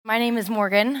My name is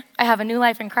Morgan. I have a new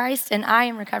life in Christ, and I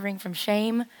am recovering from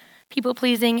shame,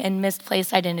 people-pleasing, and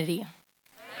misplaced identity.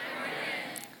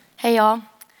 Hey, y'all.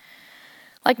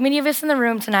 Like many of us in the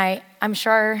room tonight, I'm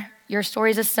sure your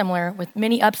stories are similar, with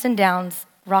many ups and downs,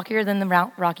 rockier than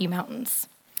the Rocky Mountains.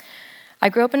 I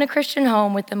grew up in a Christian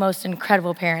home with the most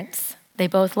incredible parents. They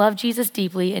both loved Jesus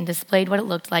deeply and displayed what it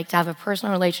looked like to have a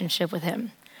personal relationship with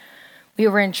him. We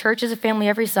were in church as a family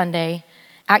every Sunday,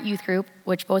 at youth group,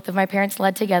 which both of my parents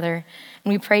led together,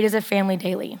 and we prayed as a family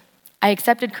daily. I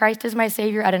accepted Christ as my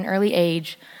Savior at an early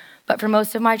age, but for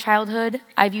most of my childhood,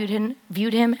 I viewed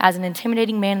him as an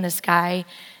intimidating man in the sky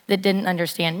that didn't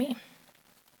understand me.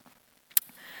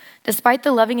 Despite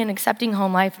the loving and accepting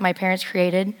home life my parents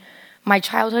created, my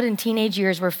childhood and teenage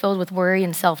years were filled with worry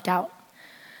and self-doubt.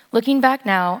 Looking back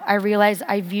now, I realize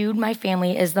I viewed my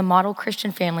family as the model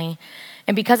Christian family,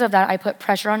 and because of that, I put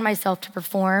pressure on myself to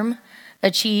perform,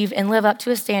 achieve, and live up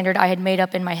to a standard I had made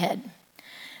up in my head.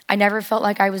 I never felt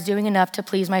like I was doing enough to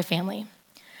please my family.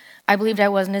 I believed I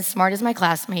wasn't as smart as my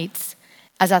classmates,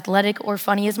 as athletic or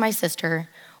funny as my sister,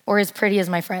 or as pretty as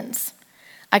my friends.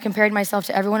 I compared myself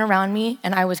to everyone around me,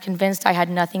 and I was convinced I had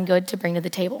nothing good to bring to the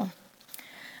table.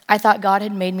 I thought God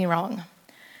had made me wrong.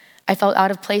 I felt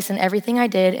out of place in everything I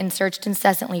did and searched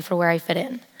incessantly for where I fit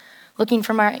in, looking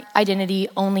for my identity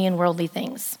only in worldly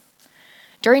things.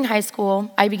 During high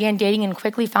school, I began dating and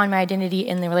quickly found my identity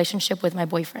in the relationship with my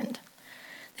boyfriend.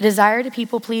 The desire to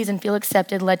people please and feel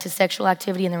accepted led to sexual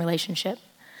activity in the relationship.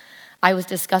 I was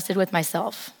disgusted with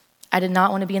myself. I did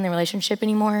not want to be in the relationship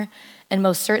anymore, and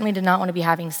most certainly did not want to be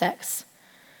having sex.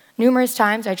 Numerous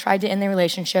times I tried to end the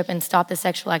relationship and stop the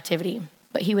sexual activity,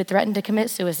 but he would threaten to commit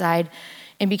suicide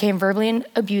and became verbally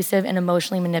abusive and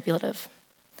emotionally manipulative.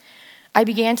 I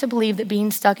began to believe that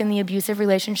being stuck in the abusive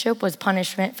relationship was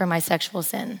punishment for my sexual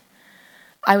sin.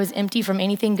 I was empty from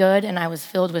anything good, and I was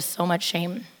filled with so much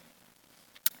shame.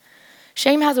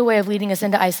 Shame has a way of leading us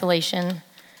into isolation.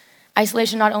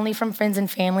 Isolation not only from friends and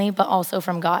family, but also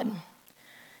from God.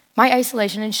 My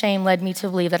isolation and shame led me to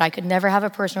believe that I could never have a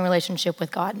personal relationship with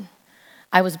God.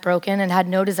 I was broken and had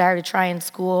no desire to try in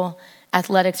school,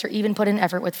 athletics, or even put in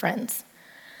effort with friends.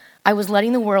 I was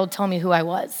letting the world tell me who I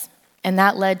was, and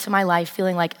that led to my life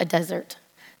feeling like a desert,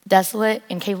 desolate,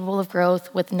 incapable of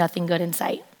growth, with nothing good in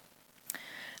sight.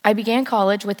 I began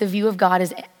college with the view of God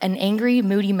as an angry,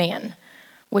 moody man,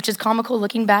 which is comical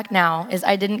looking back now, as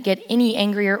I didn't get any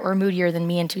angrier or moodier than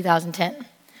me in 2010.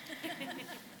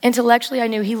 Intellectually, I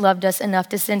knew he loved us enough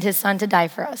to send his son to die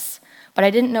for us, but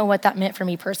I didn't know what that meant for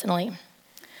me personally.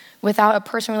 Without a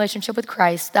personal relationship with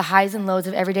Christ, the highs and lows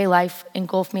of everyday life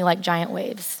engulfed me like giant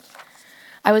waves.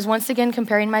 I was once again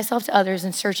comparing myself to others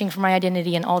and searching for my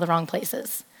identity in all the wrong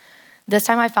places. This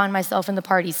time I found myself in the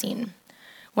party scene.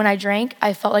 When I drank,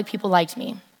 I felt like people liked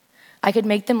me. I could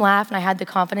make them laugh, and I had the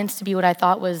confidence to be what I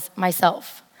thought was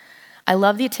myself. I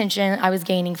loved the attention I was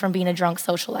gaining from being a drunk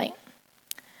socialite.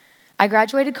 I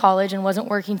graduated college and wasn't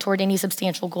working toward any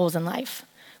substantial goals in life,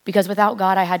 because without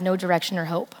God, I had no direction or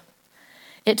hope.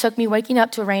 It took me waking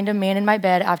up to a random man in my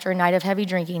bed after a night of heavy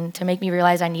drinking to make me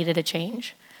realize I needed a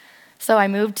change. So I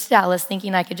moved to Dallas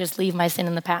thinking I could just leave my sin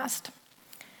in the past.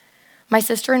 My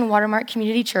sister and Watermark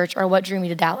Community Church are what drew me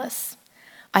to Dallas.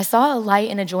 I saw a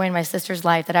light and a joy in my sister's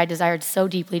life that I desired so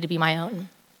deeply to be my own.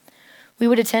 We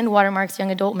would attend Watermark's young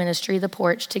adult ministry, The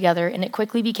Porch, together, and it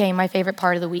quickly became my favorite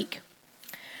part of the week.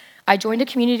 I joined a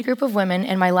community group of women,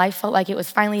 and my life felt like it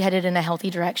was finally headed in a healthy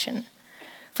direction.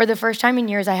 For the first time in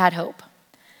years, I had hope.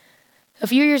 A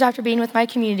few years after being with my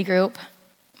community group,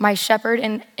 my shepherd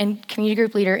and community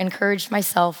group leader encouraged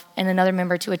myself and another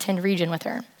member to attend Region with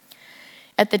her.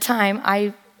 At the time,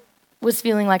 I was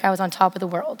feeling like I was on top of the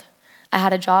world. I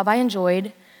had a job I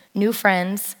enjoyed, new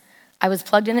friends, I was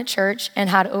plugged in at church, and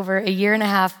had over a year and a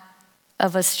half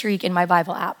of a streak in my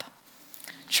Bible app,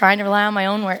 trying to rely on my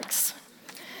own works.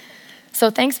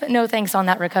 So thanks but no thanks on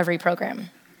that recovery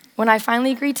program. When I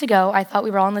finally agreed to go, I thought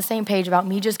we were all on the same page about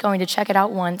me just going to check it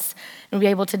out once and be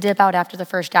able to dip out after the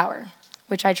first hour,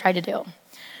 which I tried to do.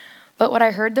 But what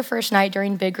I heard the first night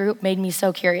during Big Group made me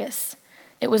so curious.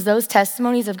 It was those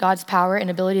testimonies of God's power and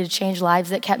ability to change lives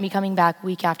that kept me coming back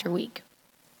week after week.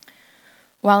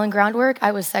 While in groundwork,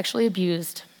 I was sexually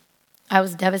abused. I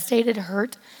was devastated,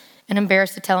 hurt, and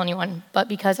embarrassed to tell anyone. But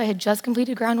because I had just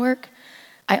completed groundwork,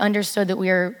 I understood that we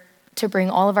are to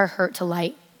bring all of our hurt to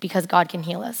light because God can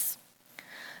heal us.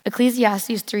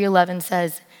 Ecclesiastes 3:11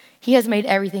 says, "He has made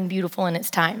everything beautiful in its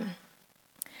time."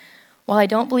 While I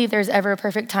don't believe there's ever a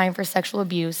perfect time for sexual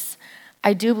abuse,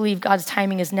 I do believe God's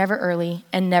timing is never early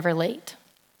and never late.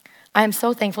 I am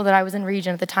so thankful that I was in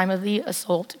Region at the time of the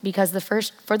assault because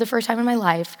for the first time in my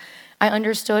life, I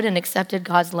understood and accepted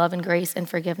God's love and grace and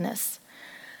forgiveness.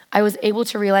 I was able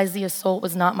to realize the assault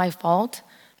was not my fault,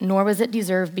 nor was it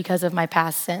deserved because of my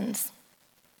past sins.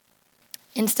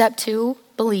 In step 2,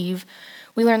 believe,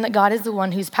 we learn that God is the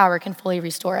one whose power can fully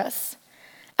restore us.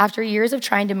 After years of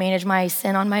trying to manage my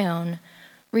sin on my own,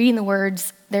 reading the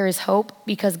words, "There is hope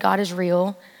because God is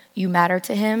real, you matter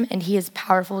to him, and he is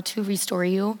powerful to restore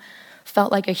you,"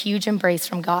 felt like a huge embrace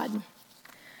from God.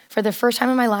 For the first time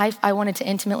in my life, I wanted to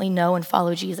intimately know and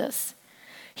follow Jesus.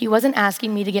 He wasn't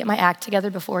asking me to get my act together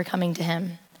before coming to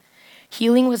him.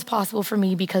 Healing was possible for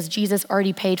me because Jesus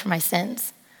already paid for my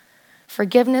sins.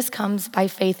 Forgiveness comes by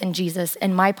faith in Jesus,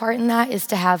 and my part in that is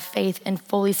to have faith and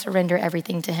fully surrender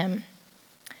everything to him.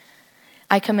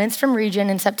 I commenced from Region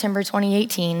in September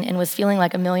 2018 and was feeling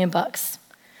like $1,000,000.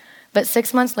 But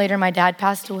 6 months later, my dad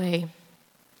passed away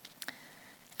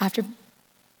after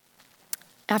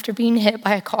being hit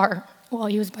by a car while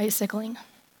he was bicycling.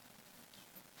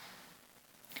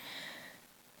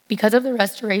 Because of the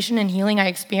restoration and healing I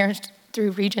experienced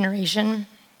through regeneration,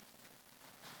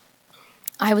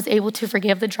 I was able to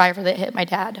forgive the driver that hit my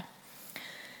dad.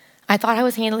 I thought I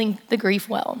was handling the grief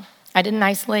well. I didn't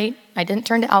isolate. I didn't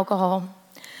turn to alcohol.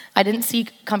 I didn't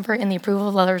seek comfort in the approval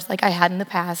of others like I had in the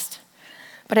past.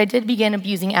 But I did begin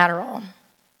abusing Adderall.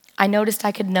 I noticed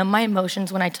I could numb my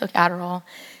emotions when I took Adderall,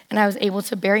 and I was able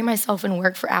to bury myself in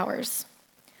work for hours.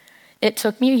 It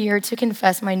took me a year to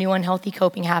confess my new unhealthy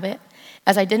coping habit,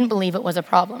 as I didn't believe it was a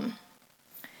problem.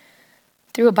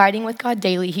 Through abiding with God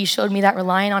daily, he showed me that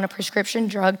relying on a prescription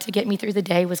drug to get me through the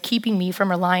day was keeping me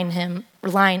from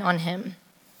relying on him.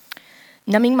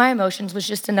 Numbing my emotions was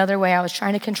just another way I was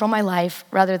trying to control my life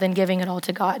rather than giving it all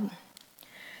to God.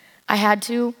 I had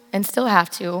to, and still have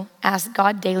to, ask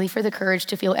God daily for the courage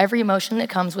to feel every emotion that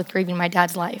comes with grieving my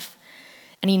dad's life,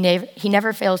 and he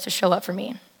never fails to show up for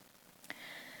me.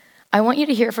 I want you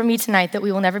to hear from me tonight that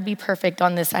we will never be perfect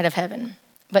on this side of heaven.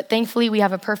 But thankfully, we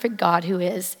have a perfect God who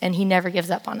is, and he never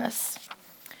gives up on us.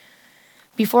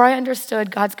 Before I understood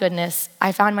God's goodness,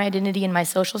 I found my identity in my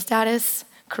social status,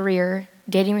 career,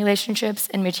 dating relationships,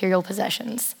 and material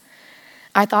possessions.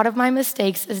 I thought of my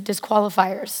mistakes as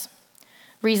disqualifiers,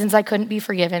 reasons I couldn't be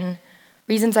forgiven,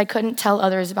 reasons I couldn't tell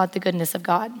others about the goodness of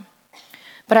God.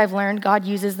 But I've learned God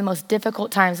uses the most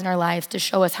difficult times in our lives to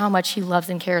show us how much he loves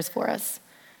and cares for us.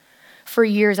 For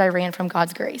years, I ran from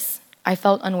God's grace. I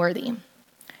felt unworthy.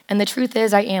 And the truth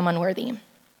is, I am unworthy.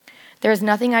 There is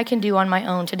nothing I can do on my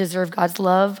own to deserve God's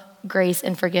love, grace,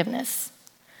 and forgiveness.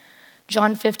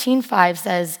 John 15:5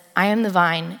 says, "I am the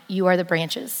vine, you are the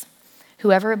branches.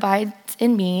 Whoever abides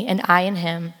in me and I in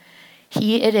him,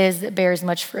 he it is that bears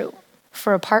much fruit.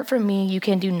 For apart from me, you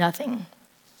can do nothing."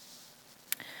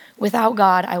 Without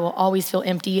God, I will always feel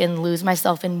empty and lose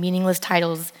myself in meaningless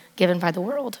titles given by the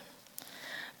world.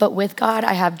 But with God,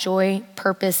 I have joy,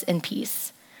 purpose, and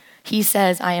peace. He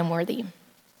says, I am worthy.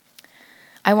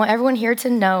 I want everyone here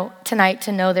tonight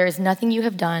to know there is nothing you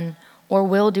have done or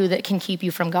will do that can keep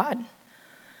you from God.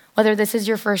 Whether this is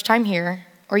your first time here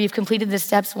or you've completed the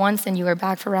steps once and you are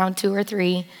back for round 2 or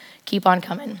 3, keep on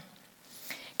coming.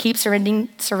 Keep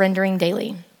surrendering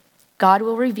daily. God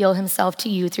will reveal himself to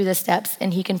you through the steps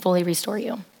and he can fully restore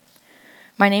you.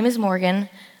 My name is Morgan.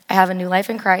 I have a new life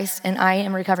in Christ and I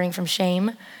am recovering from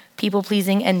shame,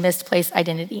 people-pleasing, and misplaced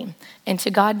identity. And to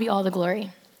God be all the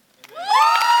glory.